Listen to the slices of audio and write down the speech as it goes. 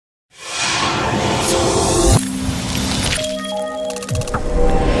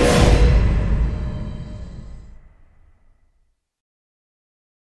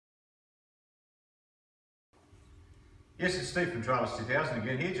Yes, it's Steve from Trailers 2000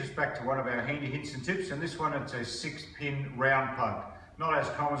 again here, just back to one of our handy hints and tips, and this one it's a 6-pin round plug. Not as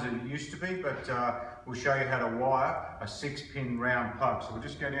common as it used to be, but we'll show you how to wire a 6-pin round plug. So we'll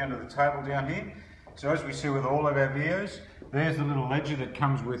just go down to the table down here. So as we see with all of our videos, there's the little ledger that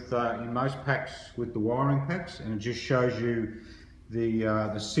comes with in most packs with the wiring packs, and it just shows you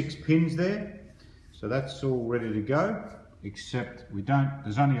the 6 pins there. So that's all ready to go. Except we don't,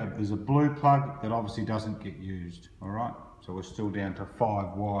 there's a blue plug that obviously doesn't get used, all right? So we're still down to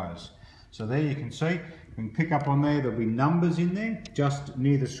 5 wires. So there you can see, you can pick up on there, there'll be numbers in there, just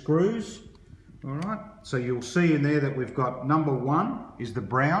near the screws, all right? So you'll see in there that we've got number 1 is the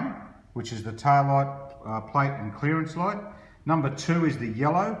brown, which is the tail light, plate and clearance light. Number 2 is the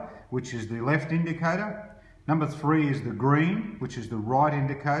yellow, which is the left indicator. Number 3 is the green, which is the right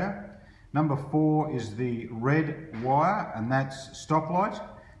indicator. Number 4 is the red wire, and that's stoplight.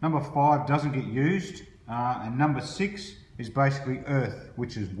 Number 5 doesn't get used, and number 6 is basically earth,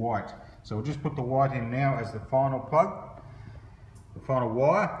 which is white. So we'll just put the white in now as the final plug, the final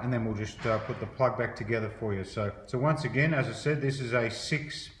wire, and then we'll just put the plug back together for you. So once again, as I said, this is a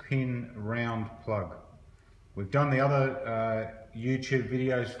 6-pin round plug. We've done the other YouTube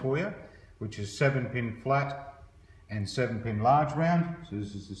videos for you, which is 7-pin flat and 7-pin large round. So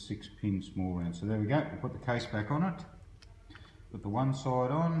this is the 6-pin small round. So there we go, we'll put the case back on it. Put the one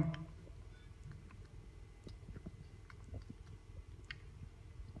side on.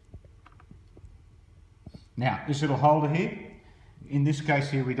 Now, this little holder here, in this case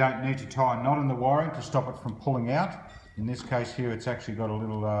here we don't need to tie a knot in the wiring to stop it from pulling out. In this case here it's actually got a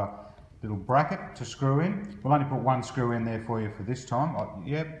little bracket to screw in. We'll only put one screw in there for you for this time.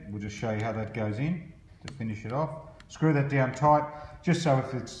 Yep, we'll just show you how that goes in to finish it off. Screw that down tight, just so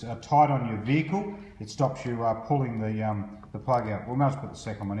if it's tight on your vehicle, it stops you pulling the plug out. We might as well put the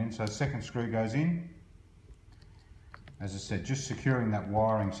second one in. So the second screw goes in. As I said, just securing that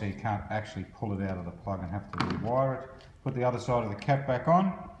wiring so you can't actually pull it out of the plug and have to rewire it. Put the other side of the cap back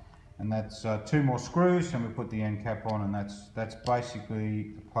on, and that's 2 more screws, and we put the end cap on, and that's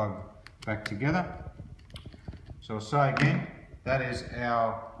basically the plug back together. So I'll say again, that is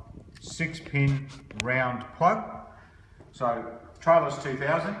our 6-pin round plug. So Trailers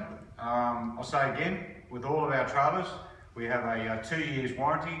 2000, I'll say again, with all of our trailers, we have a 2 years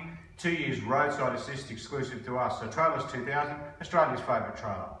warranty, 2 years roadside assist exclusive to us. So Trailers 2000, Australia's favourite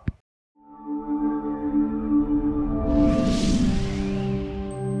trailer.